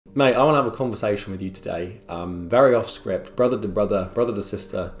Mate, I want to have a conversation with you today. Very off script, brother to brother, brother to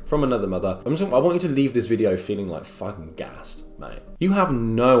sister, from another mother. I want you to leave this video feeling like fucking gassed, mate. You have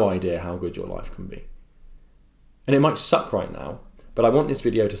no idea how good your life can be. And it might suck right now, but I want this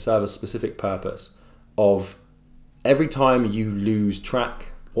video to serve a specific purpose of every time you lose track,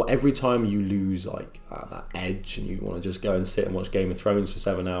 or every time you lose like that edge and you want to just go and sit and watch Game of Thrones for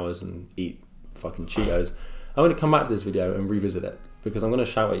 7 hours and eat fucking Cheetos, I'm going to come back to this video and revisit it, because I'm going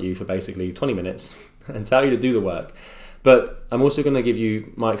to shout at you for basically 20 minutes and tell you to do the work. But I'm also going to give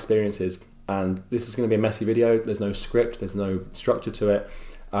you my experiences, and this is going to be a messy video. There's no script, there's no structure to it,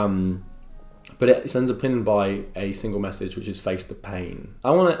 but it's underpinned by a single message, which is face the pain.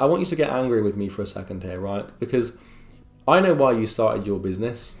 I want you to get angry with me for a second here, right? Because I know why you started your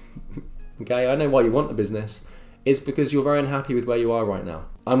business, okay? I know why you want a business. It's because you're very unhappy with where you are right now.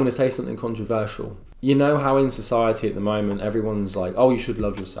 I'm going to say something controversial. You know how in society at the moment, everyone's like, oh, you should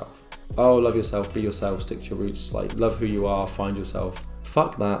love yourself. Oh, love yourself, be yourself, stick to your roots, like love who you are, find yourself.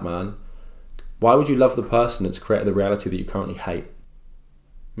 Fuck that, man. Why would you love the person that's created the reality that you currently hate?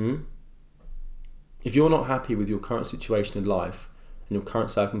 If you're not happy with your current situation in life and your current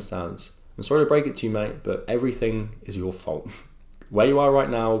circumstance, I'm sorry to break it to you, mate, but everything is your fault. Where you are right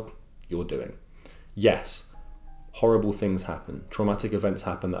now, you're doing. Yes, horrible things happen. Traumatic events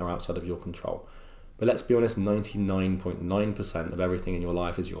happen that are outside of your control. But let's be honest, 99.9% of everything in your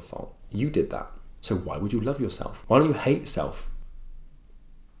life is your fault. You did that. So why would you love yourself? Why don't you hate yourself?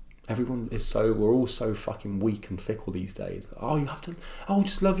 We're all so fucking weak and fickle these days. Oh,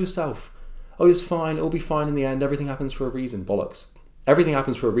 just love yourself. Oh, it's fine, it'll be fine in the end. Everything happens for a reason. Bollocks. Everything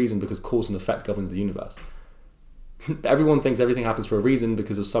happens for a reason because cause and effect governs the universe. Everyone thinks everything happens for a reason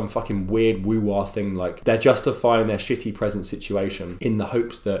because of some fucking weird woo-wah thing, like they're justifying their shitty present situation in the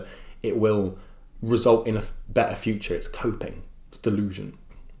hopes that it will result in a better future. It's coping. It's delusion.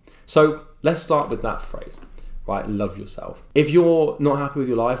 So let's start with that phrase, right? Love yourself. If you're not happy with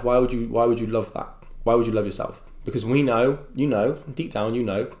your life, why would you love that? Why would you love yourself? Because we know, deep down you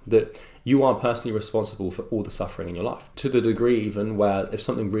know that you are personally responsible for all the suffering in your life. To the degree even where if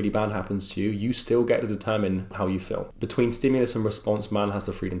something really bad happens to you, you still get to determine how you feel. Between stimulus and response, man has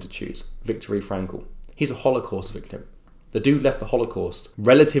the freedom to choose. Viktor Frankl. He's a Holocaust victim. The dude left the Holocaust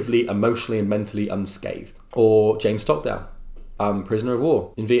relatively emotionally and mentally unscathed. Or James Stockdale, prisoner of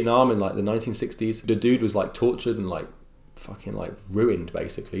war in Vietnam in like the 1960s. The dude was like tortured and like fucking like ruined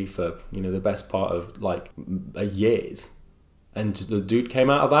basically for, the best part of like years. And the dude came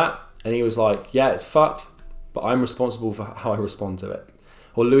out of that and he was like, yeah, it's fucked, but I'm responsible for how I respond to it.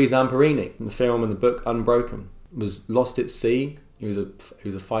 Or Louis Zamperini in the film and the book Unbroken was lost at sea. He was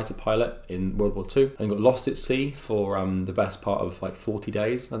a fighter pilot in World War II and got lost at sea for the best part of like 40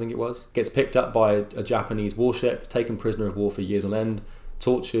 days, I think it was. Gets picked up by a Japanese warship, taken prisoner of war for years on end,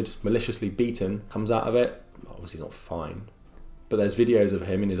 tortured, maliciously beaten, comes out of it. Obviously not fine, but there's videos of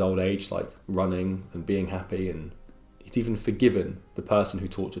him in his old age like running and being happy, and he's even forgiven the person who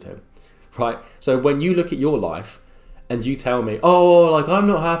tortured him, right? So when you look at your life and you tell me, oh, like I'm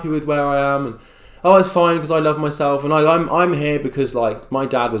not happy with where I am, and oh, it's fine because I love myself, and I'm here because like my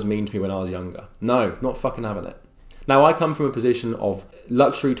dad was mean to me when I was younger. No, not fucking having it. Now I come from a position of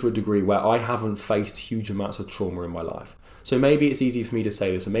luxury to a degree where I haven't faced huge amounts of trauma in my life. So maybe it's easy for me to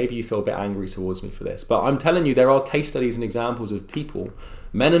say this, and maybe you feel a bit angry towards me for this, but I'm telling you there are case studies and examples of people,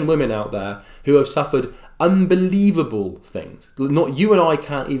 men and women out there, who have suffered unbelievable things. Not you and I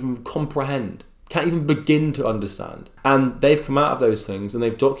can't even comprehend, can't even begin to understand. And they've come out of those things and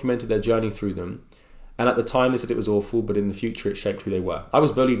they've documented their journey through them. And at the time they said it was awful, but in the future it shaped who they were. I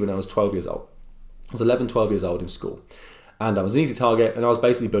was bullied when I was 12 years old. I was 11, 12 years old in school. And I was an easy target, and I was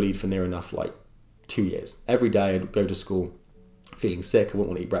basically bullied for near enough like 2 years. Every day I'd go to school feeling sick, I wouldn't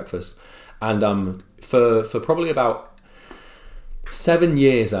want to eat breakfast. And for probably about 7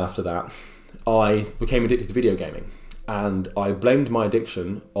 years after that, I became addicted to video gaming. And I blamed my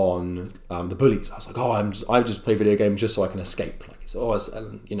addiction on the bullies. I was like, oh, I just play video games just so I can escape. Like it's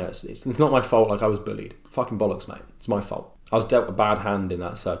not my fault. Like I was bullied. Fucking bollocks, mate. It's my fault. I was dealt a bad hand in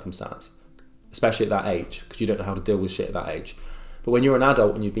that circumstance, especially at that age, because you don't know how to deal with shit at that age. But when you're an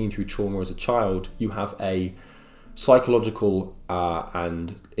adult and you've been through trauma as a child, you have a psychological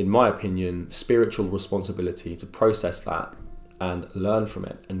and, in my opinion, spiritual responsibility to process that and learn from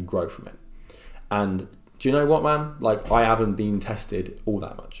it and grow from it. And do you know what, man? Like, I haven't been tested all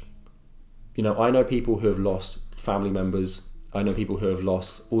that much. I know people who have lost family members. I know people who have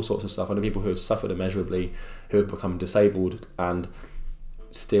lost all sorts of stuff. I know people who have suffered immeasurably, who have become disabled and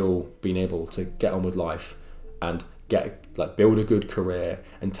still been able to get on with life and build a good career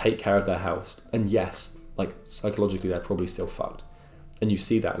and take care of their health. And yes, like psychologically, they're probably still fucked. And you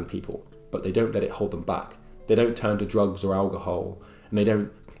see that in people, but they don't let it hold them back. They don't turn to drugs or alcohol, and they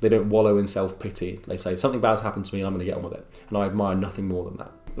don't wallow in self-pity. They say, something bad's happened to me and I'm going to get on with it. And I admire nothing more than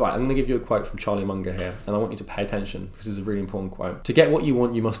that. Right, I'm going to give you a quote from Charlie Munger here, and I want you to pay attention, because this is a really important quote. To get what you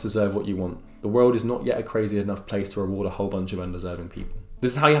want, you must deserve what you want. The world is not yet a crazy enough place to reward a whole bunch of undeserving people.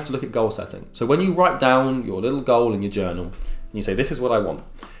 This is how you have to look at goal setting. So when you write down your little goal in your journal, and you say, this is what I want,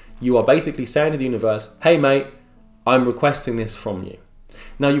 you are basically saying to the universe, hey mate, I'm requesting this from you.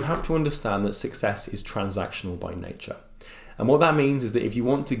 Now you have to understand that success is transactional by nature. And what that means is that if you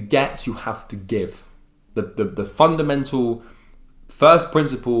want to get, you have to give. The fundamental first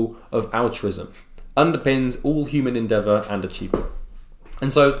principle of altruism underpins all human endeavour and achievement.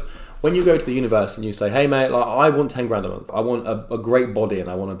 And so when you go to the universe and you say, hey mate, like, I want 10 grand a month, I want a great body and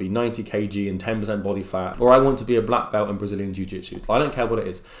I want to be 90 kg and 10% body fat, or I want to be a black belt in Brazilian Jiu-Jitsu. I don't care what it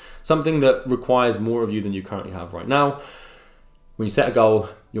is. Something that requires more of you than you currently have right now. When you set a goal,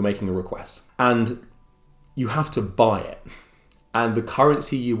 you're making a request. And you have to buy it. And the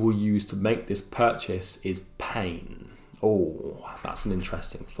currency you will use to make this purchase is pain. Oh, that's an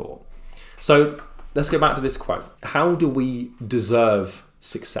interesting thought. So let's go back to this quote. How do we deserve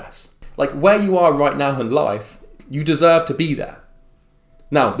success? Like where you are right now in life, you deserve to be there.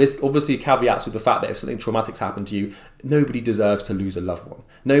 Now, this obviously caveats with the fact that if something traumatic's happened to you, nobody deserves to lose a loved one.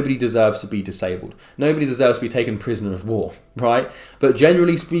 Nobody deserves to be disabled. Nobody deserves to be taken prisoner of war, right? But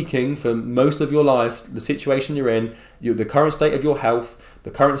generally speaking, for most of your life, the situation you're in, the current state of your health,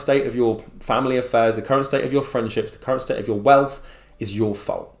 the current state of your family affairs, the current state of your friendships, the current state of your wealth is your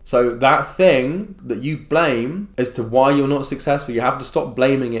fault. So that thing that you blame as to why you're not successful, you have to stop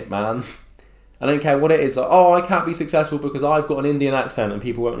blaming it, man. I don't care what it is. Like, oh, I can't be successful because I've got an Indian accent and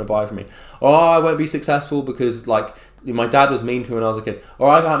people won't want to buy from me. Or I won't be successful because like my dad was mean to me when I was a kid. Or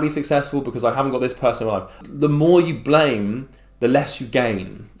I can't be successful because I haven't got this person in my life. The more you blame, the less you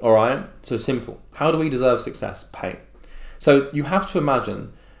gain. All right? So simple. How do we deserve success? Pain. So you have to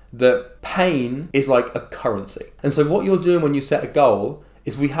imagine that pain is like a currency. And so what you're doing when you set a goal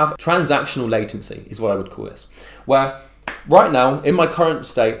is we have transactional latency, is what I would call this, where right now, in my current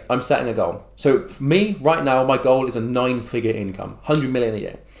state, I'm setting a goal. So for me, right now, my goal is a 9-figure income, 100 million a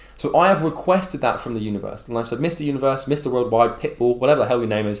year. So I have requested that from the universe. And I said, Mr. Universe, Mr. Worldwide, Pitbull, whatever the hell your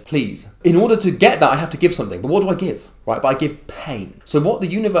name is, please. In order to get that, I have to give something. But what do I give? Right? But I give pain. So what the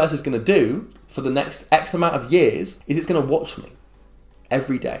universe is going to do for the next X amount of years is it's going to watch me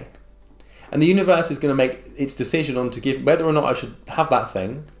every day. And the universe is going to make its decision on to give whether or not I should have that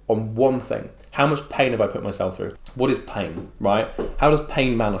thing on one thing. How much pain have I put myself through? What is pain, right? How does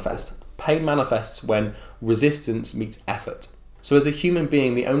pain manifest? Pain manifests when resistance meets effort. So as a human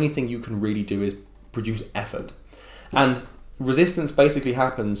being, the only thing you can really do is produce effort. And resistance basically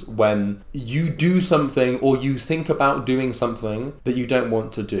happens when you do something or you think about doing something that you don't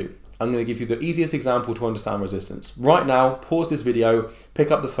want to do. I'm going to give you the easiest example to understand resistance. Right now, pause this video,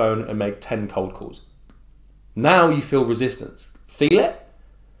 pick up the phone and make 10 cold calls. Now you feel resistance. Feel it?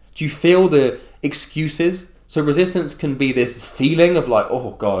 Do you feel the excuses? So resistance can be this feeling of like,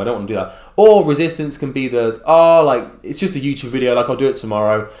 oh God, I don't want to do that. Or resistance can be the, oh, like, it's just a YouTube video, like I'll do it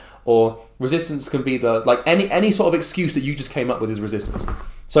tomorrow. Or resistance can be the, like any sort of excuse that you just came up with is resistance.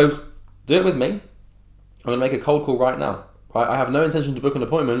 So do it with me. I'm going to make a cold call right now. Right? I have no intention to book an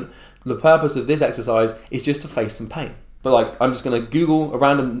appointment. The purpose of this exercise is just to face some pain. But like, I'm just going to Google a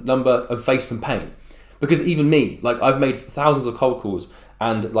random number and face some pain. Because even me, like I've made thousands of cold calls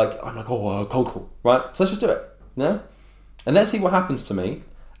and like, I'm like, oh, cold call, right? So let's just do it, yeah? And let's see what happens to me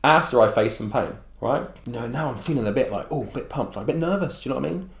after I face some pain, right? No, now I'm feeling a bit like, oh, a bit pumped, like a bit nervous, do you know what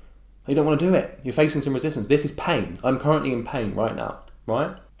I mean? You don't want to do it. You're facing some resistance. This is pain. I'm currently in pain right now,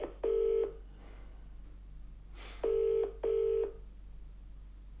 right?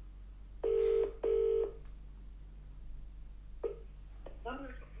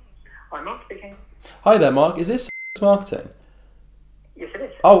 Hi, Mark speaking. Hi there, Mark. Is this marketing? Yes, it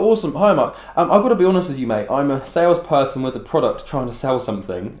is. Oh, awesome. Hi, Mark. I've got to be honest with you, mate. I'm a salesperson with a product trying to sell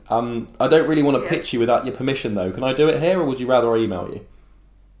something. I don't really want to pitch you without your permission, though. Can I do it here, or would you rather I email you?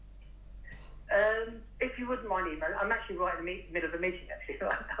 If you wouldn't mind emailing, I'm actually right in the middle of a meeting, actually.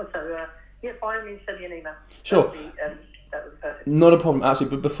 So, yeah, by all means, send me an email. Sure. That would be perfect. Not a problem,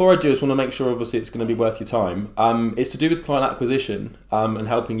 absolutely. But before I do, I just want to make sure, obviously, it's going to be worth your time. It's to do with client acquisition and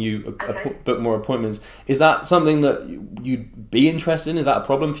helping you book more appointments. Is that something that you'd be interested in? Is that a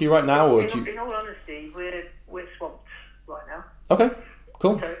problem for you right now? Or in all honesty, we're swamped right now. Okay,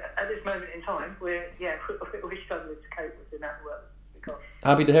 cool. So at this moment in time, we're struggling to cope with the amount of work we've got.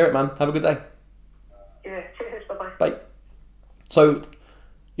 Happy to hear it, man. Have a good day. Yeah, cheers, bye-bye. Bye. So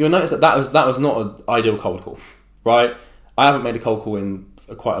you'll notice that was not an ideal cold call, right? I haven't made a cold call in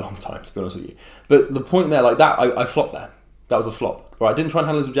quite a long time, to be honest with you. But the point there, like that, I flopped there. That was a flop, right? I didn't try and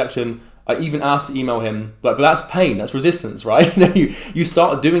handle his objection. I even asked to email him, but that's pain, that's resistance, right? You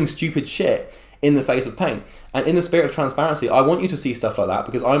start doing stupid shit in the face of pain. And in the spirit of transparency, I want you to see stuff like that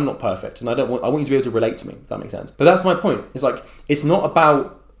because I'm not perfect and I want you to be able to relate to me, if that makes sense. But that's my point. It's like, it's not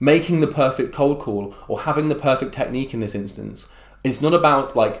about making the perfect cold call or having the perfect technique in this instance. It's not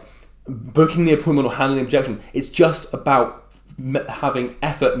about like booking the appointment or handling the objection. It's just about having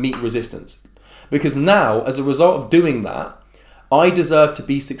effort meet resistance. Because now, as a result of doing that, I deserve to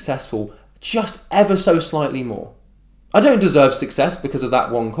be successful just ever so slightly more. I don't deserve success because of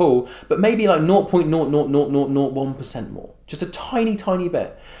that one call, but maybe like 0.00001% more. Just a tiny, tiny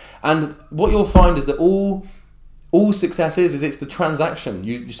bit. And what you'll find is that all success is it's the transaction.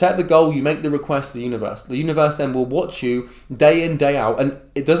 You set the goal, you make the request to the universe. The universe then will watch you day in, day out, and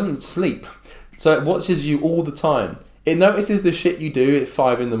it doesn't sleep. So it watches you all the time. It notices the shit you do at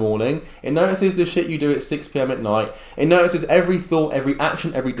 5 in the morning. It notices the shit you do at 6 p.m. at night. It notices every thought, every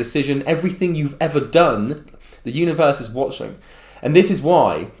action, every decision, everything you've ever done. The universe is watching. And this is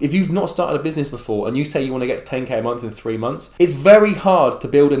why, if you've not started a business before and you say you want to get to 10k a month in 3 months, it's very hard to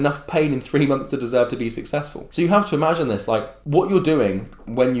build enough pain in 3 months to deserve to be successful. So you have to imagine this, like what you're doing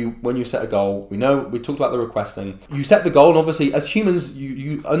when you set a goal. We talked about the request thing. You set the goal, and obviously as humans,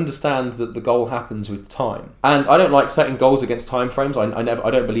 you understand that the goal happens with time. And I don't like setting goals against time frames. I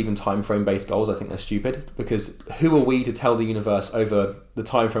don't believe in time frame based goals. I think they're stupid because who are we to tell the universe over the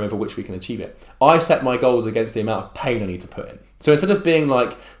time frame over which we can achieve it? I set my goals against the amount of pain I need to put in. So instead of being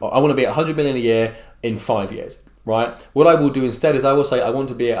like, I want to be at 100 million a year in 5 years, right? What I will do instead is I will say I want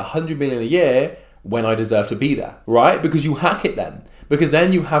to be at 100 million a year when I deserve to be there, right? Because you hack it then. Because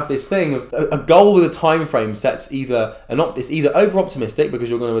then you have this thing of a goal with a time frame sets it's either over optimistic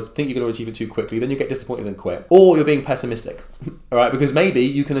because you're going to think you're going to achieve it too quickly, then you get disappointed and quit, or you're being pessimistic, all right? Because maybe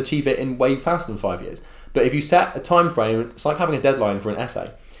you can achieve it in way faster than 5 years. But if you set a time frame, it's like having a deadline for an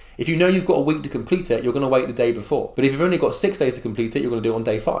essay. If you know you've got a week to complete it, you're going to wait the day before. But if you've only got 6 days to complete it, you're going to do it on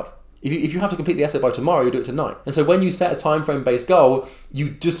day 5. If you have to complete the essay by tomorrow, you do it tonight. And so when you set a time frame based goal, you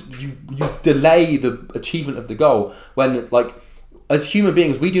delay the achievement of the goal. When, like, as human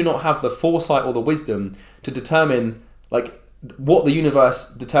beings, we do not have the foresight or the wisdom to determine like what the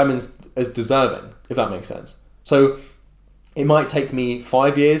universe determines as deserving, if that makes sense. So it might take me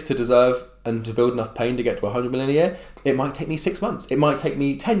 5 years to deserve and to build enough pain to get to 100 million a year. It might take me 6 months. It might take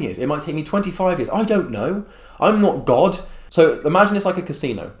me 10 years. It might take me 25 years. I don't know. I'm not God. So imagine it's like a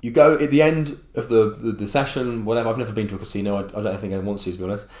casino. You go at the end of the session, whatever. I've never been to a casino. I don't think I want to be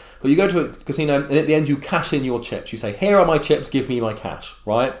honest. But you go to a casino and at the end you cash in your chips. You say, here are my chips, give me my cash,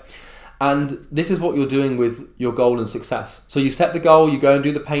 right? And this is what you're doing with your goal and success. So you set the goal, you go and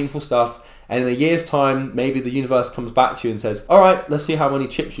do the painful stuff, and in a year's time, maybe the universe comes back to you and says, all right, let's see how many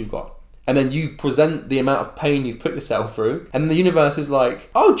chips you've got. And then you present the amount of pain you've put yourself through, and the universe is like,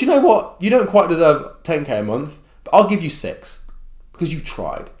 oh, do you know what? You don't quite deserve 10k a month, but I'll give you 6 because you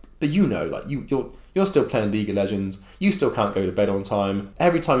tried. But you know, like you're still playing League of Legends. You still can't go to bed on time.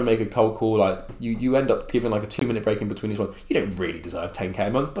 Every time you make a cold call, like you end up giving like a 2-minute break in between each one. You don't really deserve 10k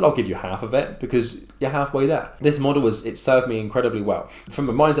a month, but I'll give you half of it because you're halfway there. This model it served me incredibly well. From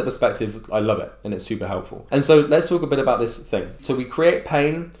a mindset perspective, I love it and it's super helpful. And so let's talk a bit about this thing. So we create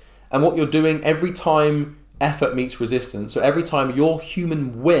pain. And what you're doing every time effort meets resistance, so every time your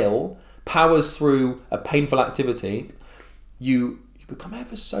human will powers through a painful activity, you become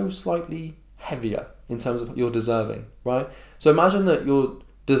ever so slightly heavier in terms of your deserving, right? So imagine that your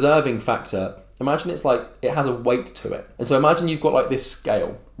deserving factor, imagine it's like it has a weight to it. And so imagine you've got like this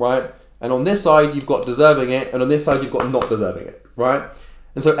scale, right? And on this side, you've got deserving it, and on this side, you've got not deserving it, right?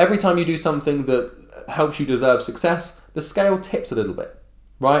 And so every time you do something that helps you deserve success, the scale tips a little bit,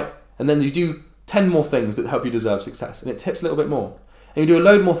 right? And then you do 10 more things that help you deserve success, and it tips a little bit more. And you do a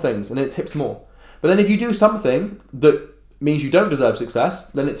load more things, and it tips more. But then if you do something that means you don't deserve success,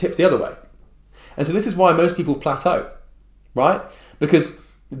 then it tips the other way. And so this is why most people plateau, right? Because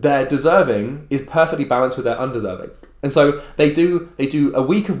their deserving is perfectly balanced with their undeserving. And so they do a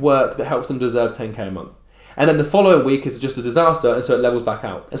week of work that helps them deserve 10k a month. And then the following week is just a disaster, and so it levels back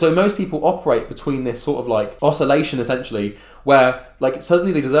out. And so most people operate between this sort of like oscillation, essentially, where like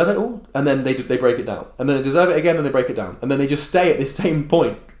suddenly they deserve it all, and then they break it down. And then they deserve it again, and they break it down. And then they just stay at this same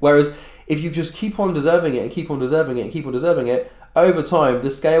point. Whereas if you just keep on deserving it, and keep on deserving it, and keep on deserving it, over time, the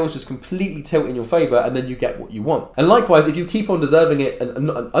scales just completely tilt in your favor, and then you get what you want. And likewise, if you keep on deserving it and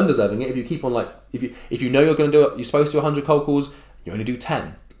undeserving it, if you keep on like, if you know you're going to do it, you're supposed to do 100 cold calls, you only do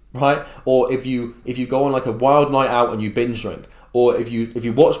 10. Right? Or if you go on like a wild night out and you binge drink, or if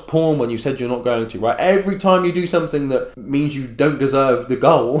you watch porn when you said you're not going to, right? Every time you do something that means you don't deserve the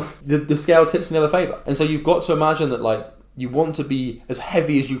goal, the scale tips in the other favour. And so you've got to imagine that, like, you want to be as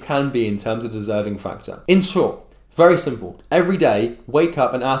heavy as you can be in terms of deserving factor. In short, very simple. Every day, wake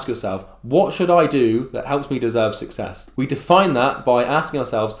up and ask yourself, what should I do that helps me deserve success? We define that by asking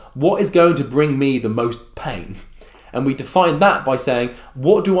ourselves, what is going to bring me the most pain? And we define that by saying,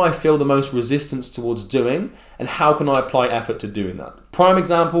 what do I feel the most resistance towards doing, and how can I apply effort to doing that? Prime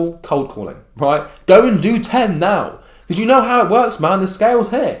example, cold calling, right? Go and do 10 now, because you know how it works, man. The scale's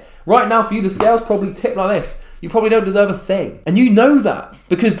here. Right now for you, the scale's probably tipped like this. You probably don't deserve a thing. And you know that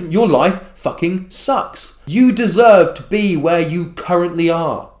because your life fucking sucks. You deserve to be where you currently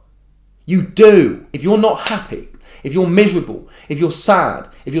are. You do. If you're not happy, if you're miserable, if you're sad,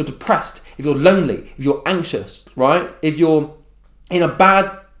 if you're depressed, if you're lonely, if you're anxious, right? If you're in a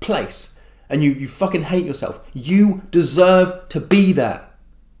bad place and you fucking hate yourself, you deserve to be there.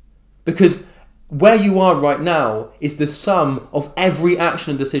 Because where you are right now is the sum of every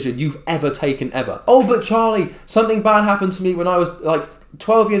action and decision you've ever taken ever. Oh, but Charlie, something bad happened to me when I was like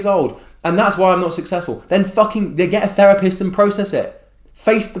 12 years old and that's why I'm not successful. Then get a therapist and process it.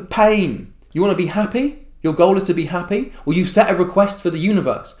 Face the pain. You want to be happy? Your goal is to be happy? Well, you've set a request for the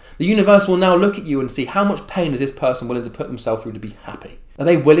universe. The universe will now look at you and see how much pain is this person willing to put themselves through to be happy. Are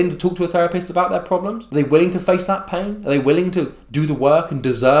they willing to talk to a therapist about their problems? Are they willing to face that pain? Are they willing to do the work and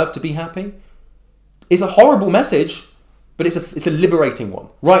deserve to be happy? It's a horrible message, but it's a liberating one.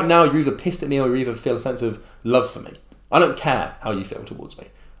 Right now, you're either pissed at me or you either feel a sense of love for me. I don't care how you feel towards me.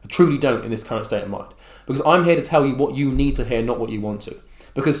 I truly don't in this current state of mind. Because I'm here to tell you what you need to hear, not what you want to.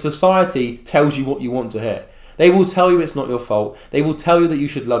 Because society tells you what you want to hear. They will tell you it's not your fault. They will tell you that you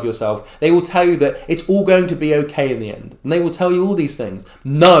should love yourself. They will tell you that it's all going to be okay in the end. And they will tell you all these things.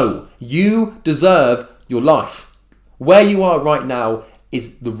 No, you deserve your life. Where you are right now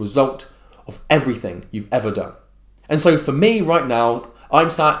is the result of everything you've ever done. And so for me right now, I'm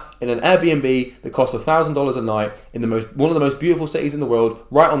sat in an Airbnb that costs $1,000 a night in one of the most beautiful cities in the world,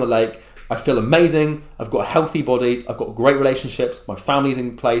 right on the lake. I feel amazing. I've got a healthy body. I've got great relationships. My family's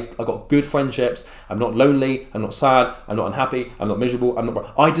in place. I've got good friendships. I'm not lonely. I'm not sad. I'm not unhappy. I'm not miserable.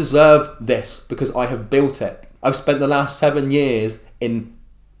 I deserve this because I have built it. I've spent the last 7 years in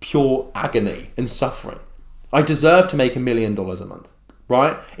pure agony and suffering. I deserve to make $1 million a month.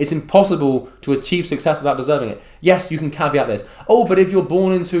 Right? It's impossible to achieve success without deserving it. Yes, you can caveat this. Oh, but if you're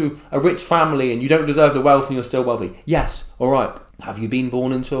born into a rich family and you don't deserve the wealth and you're still wealthy. Yes, all right. Have you been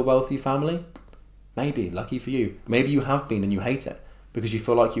born into a wealthy family? Maybe, lucky for you. Maybe you have been and you hate it because you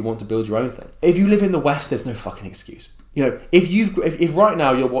feel like you want to build your own thing. If you live in the West, there's no fucking excuse. You know, if right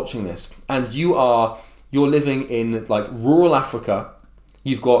now you're watching this and you're living in like rural Africa,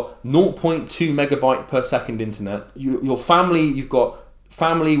 you've got 0.2 megabyte per second internet, your family, you've got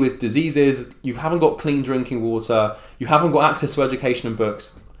family with diseases, you haven't got clean drinking water, you haven't got access to education and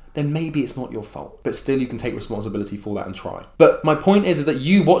books, then maybe it's not your fault. But still you can take responsibility for that and try. But my point is that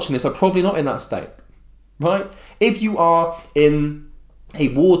you watching this are probably not in that state, right? If you are in a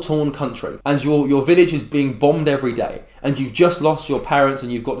war-torn country and your village is being bombed every day and you've just lost your parents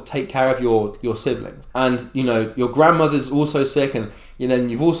and you've got to take care of your siblings and you know your grandmother's also sick and then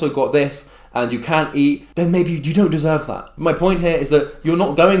you've also got this and you can't eat, then maybe you don't deserve that. My point here is that you're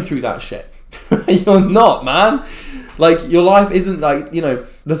not going through that shit. You're not, man. Like, your life isn't like, you know,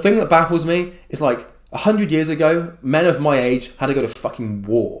 the thing that baffles me is like 100 years ago, men of my age had to go to fucking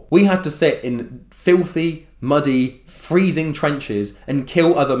war. We had to sit in filthy, muddy, freezing trenches and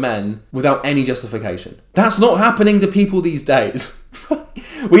kill other men without any justification. That's not happening to people these days.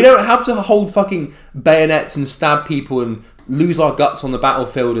 We don't have to hold fucking bayonets and stab people and lose our guts on the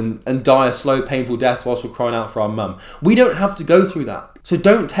battlefield and die a slow, painful death whilst we're crying out for our mum. We don't have to go through that. So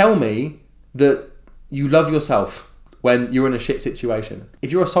don't tell me that you love yourself when you're in a shit situation.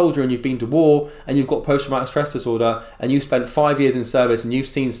 If you're a soldier and you've been to war and you've got post-traumatic stress disorder and you've spent 5 years in service and you've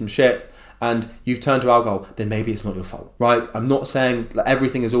seen some shit and you've turned to alcohol, then maybe it's not your fault, right? I'm not saying that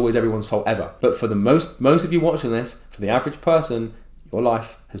everything is always everyone's fault ever. But for the most of you watching this, for the average person, your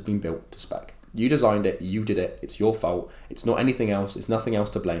life has been built to spec. You designed it, you did it, it's your fault. It's not anything else, it's nothing else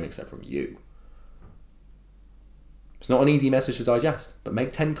to blame except from you. It's not an easy message to digest, but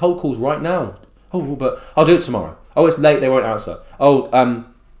make 10 cold calls right now. Oh, but I'll do it tomorrow. Oh, it's late, they won't answer. I want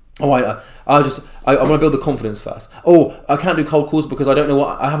to build the confidence first. Oh, I can't do cold calls because I don't know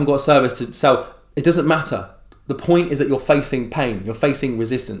I haven't got a service to sell. It doesn't matter. The point is that you're facing pain, you're facing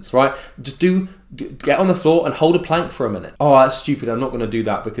resistance, right? Just get on the floor and hold a plank for a minute. Oh, that's stupid, I'm not going to do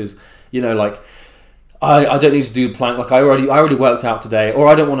that because, you know, like, I don't need to do the plank. Like I already worked out today, or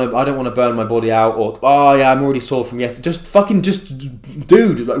I don't want to burn my body out, or oh yeah, I'm already sore from yesterday.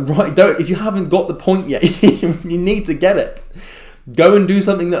 Dude, like right, don't. If you haven't got the point yet, you need to get it. Go and do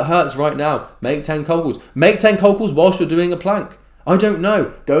something that hurts right now. Make 10 cold calls. Make 10 cold calls whilst you're doing a plank. I don't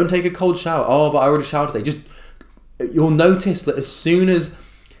know. Go and take a cold shower. Oh, but I already showered today. You'll notice that as soon as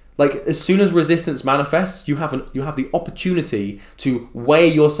resistance manifests, you have the opportunity to weigh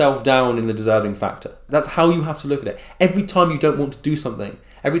yourself down in the deserving factor. That's how you have to look at it. Every time you don't want to do something,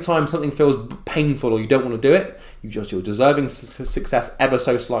 every time something feels painful or you don't want to do it, you're deserving success ever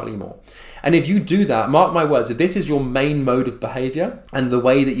so slightly more. And if you do that, mark my words, if this is your main mode of behavior and the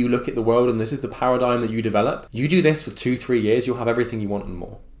way that you look at the world, and this is the paradigm that you develop, you do this for 2-3 years, you'll have everything you want and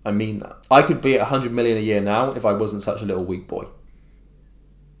more. I mean that. I could be at 100 million a year now if I wasn't such a little weak boy.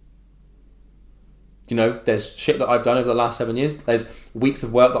 You know, there's shit that I've done over the last 7 years. There's weeks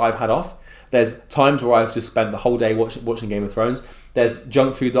of work that I've had off. There's times where I've just spent the whole day watching Game of Thrones. There's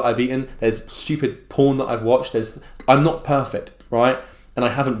junk food that I've eaten. There's stupid porn that I've watched. I'm not perfect, right? And I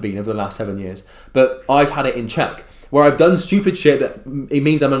haven't been over the last 7 years. But I've had it in check. Where I've done stupid shit that it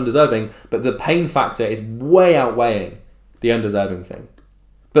means I'm undeserving, but the pain factor is way outweighing the undeserving thing.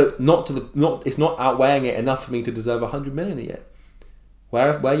 But it's not outweighing it enough for me to deserve 100 million a year.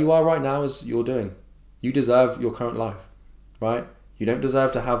 Where you are right now is you're doing. You deserve your current life, right? You don't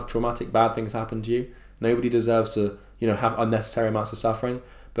deserve to have traumatic bad things happen to you. Nobody deserves to, have unnecessary amounts of suffering.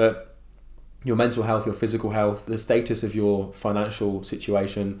 But your mental health, your physical health, the status of your financial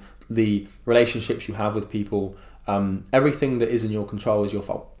situation, the relationships you have with people, everything that is in your control is your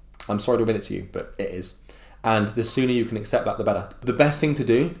fault. I'm sorry to admit it to you, but it is. And the sooner you can accept that, the better. The best thing to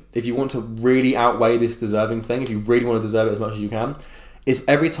do, if you want to really outweigh this deserving thing, if you really want to deserve it as much as you can, is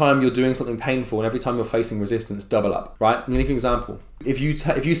every time you're doing something painful and every time you're facing resistance, double up, right? I'm going to give you an example. If you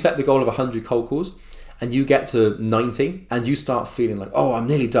set the goal of 100 cold calls and you get to 90 and you start feeling like, oh, I'm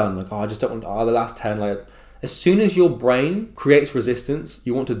nearly done. Like, oh, I just don't want the last 10. Like, as soon as your brain creates resistance,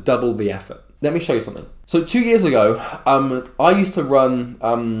 you want to double the effort. Let me show you something. So 2 years ago, I used to run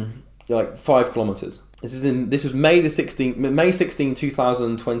 5 kilometers. This was May 16,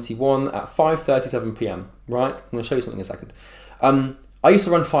 2021 at 5:37 p.m. Right? I'm going to show you something in a second. I used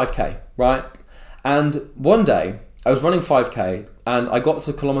to run 5k, right? And one day I was running 5k and I got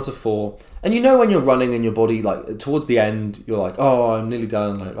to kilometer 4. And when you're running and your body, like towards the end, you're like, oh, I'm nearly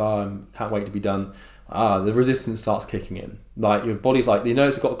done. Like, oh, I can't wait to be done. The resistance starts kicking in. Like your body's like,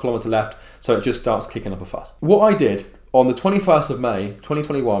 it's got a kilometer left. So it just starts kicking up a fuss. What I did on the 21st of May,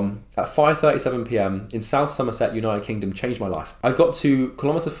 2021 at 5:37 p.m. in South Somerset, United Kingdom changed my life. I got to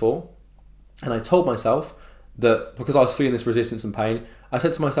kilometer 4 and I told myself that because I was feeling this resistance and pain, I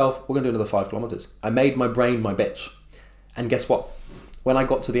said to myself, we're going to do another 5 kilometers. I made my brain my bitch. And guess what? When I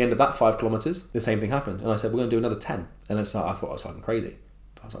got to the end of that 5 kilometers, the same thing happened. And I said, we're going to do another 10. And I thought I was fucking crazy.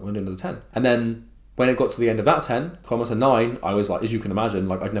 I was like, we're going to do another 10. And then when it got to the end of that 10, kilometer 9, I was like, as you can imagine,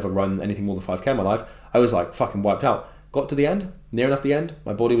 like I'd never run anything more than 5k in my life. I was like fucking wiped out. Got to the end, near enough the end.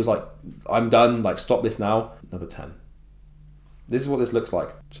 My body was like, I'm done. Like, stop this now. Another 10. This is what this looks like.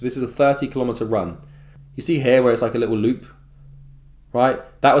 So this is a 30 kilometer run. You see here where it's like a little loop, right?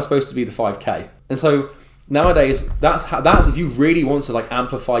 That was supposed to be the 5k. And so nowadays, that's if you really want to like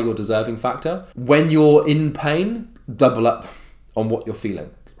amplify your deserving factor, when you're in pain, double up on what you're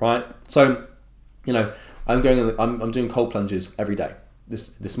feeling, right? So, I'm doing cold plunges every day.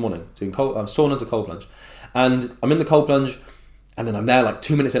 This morning, doing sauna to cold plunge. And I'm in the cold plunge and then I'm there like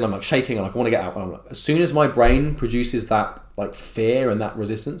 2 minutes in, I'm like shaking and like I want to get out. And I'm like, as soon as my brain produces that like fear and that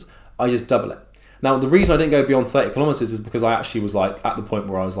resistance, I just double it. Now, the reason I didn't go beyond 30 kilometers is because I actually was like at the point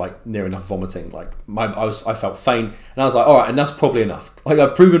where I was like near enough vomiting. Like I felt faint and I was like, all right, and that's probably enough. Like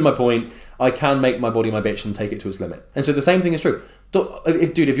I've proven my point. I can make my body my bitch and take it to its limit. And so the same thing is true.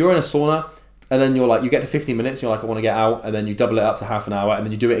 If you're in a sauna and then you're like, you get to 15 minutes and you're like, I want to get out, and then you double it up to half an hour and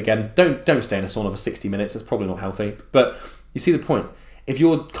then you do it again. Don't stay in a sauna for 60 minutes. That's probably not healthy. But you see the point. If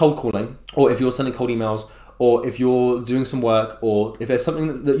you're cold calling or if you're sending cold emails or if you're doing some work or if there's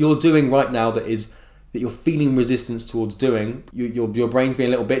something that you're doing right now that you're feeling resistance towards doing, your brain's being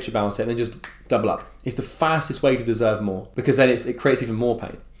a little bitch about it, and then just double up. It's the fastest way to deserve more because then it creates even more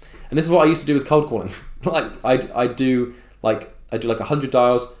pain. And this is what I used to do with cold calling. Like I do like 100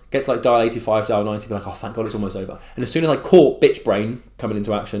 dials, get to like dial 85, dial 90, be like, oh, thank God it's almost over. And as soon as I caught bitch brain coming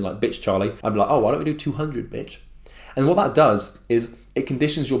into action, like bitch Charlie, I'd be like, oh, why don't we do 200, bitch? And what that does is it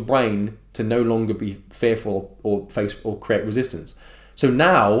conditions your brain to no longer be fearful or create resistance. So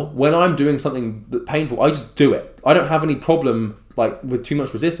now, when I'm doing something painful, I just do it. I don't have any problem like with too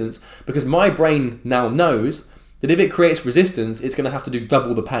much resistance because my brain now knows that if it creates resistance, it's going to have to do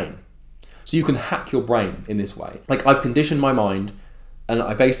double the pain. So you can hack your brain in this way. Like, I've conditioned my mind, and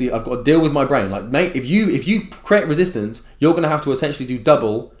I've got to deal with my brain. Like, mate, if you create resistance, you're going to have to essentially do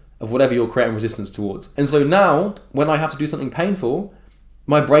double of whatever you're creating resistance towards. And so now, when I have to do something painful,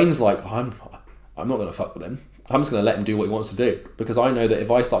 my brain's like, I'm not going to fuck with him. I'm just going to let him do what he wants to do, because I know that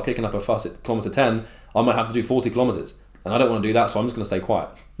if I start kicking up a fuss at kilometre 10, I might have to do 40 kilometres, and I don't want to do that, so I'm just going to stay quiet,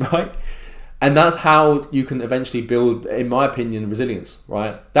 right? And that's how you can eventually build, in my opinion, resilience,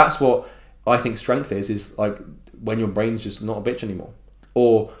 right? That's what I think strength is like when your brain's just not a bitch anymore,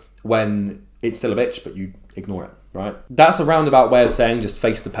 or when it's still a bitch but you ignore it, right? That's a roundabout way of saying just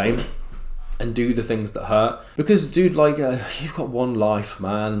face the pain and do the things that hurt. Because, dude, like, you've got one life,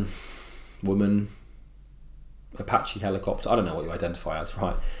 man, woman, Apache helicopter, I don't know what you identify as,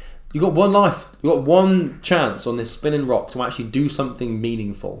 right? You've got one life. You've got one chance on this spinning rock to actually do something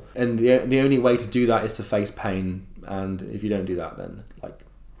meaningful. And the only way to do that is to face pain. And if you don't do that, then like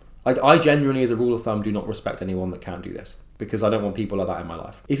I genuinely, as a rule of thumb, do not respect anyone that can't do this, because I don't want people like that in my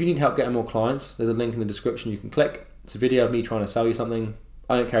life. If you need help getting more clients, there's a link in the description you can click. It's a video of me trying to sell you something.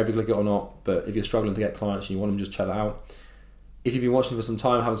 I don't care if you click it or not, but if you're struggling to get clients and you want them, just check that out. If you've been watching for some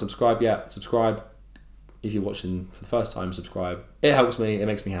time, haven't subscribed yet, subscribe. If you're watching for the first time, subscribe. It helps me, it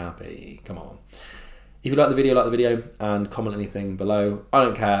makes me happy. Come on. If you like the video and comment anything below. I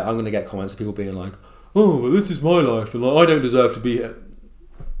don't care. I'm going to get comments of people being like, oh, well, this is my life and like, I don't deserve to be here.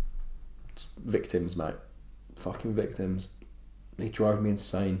 It's victims, mate. Fucking victims. They drive me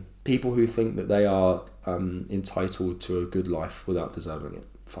insane. People who think that they are entitled to a good life without deserving it.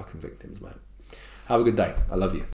 Fucking victims, mate. Have a good day. I love you.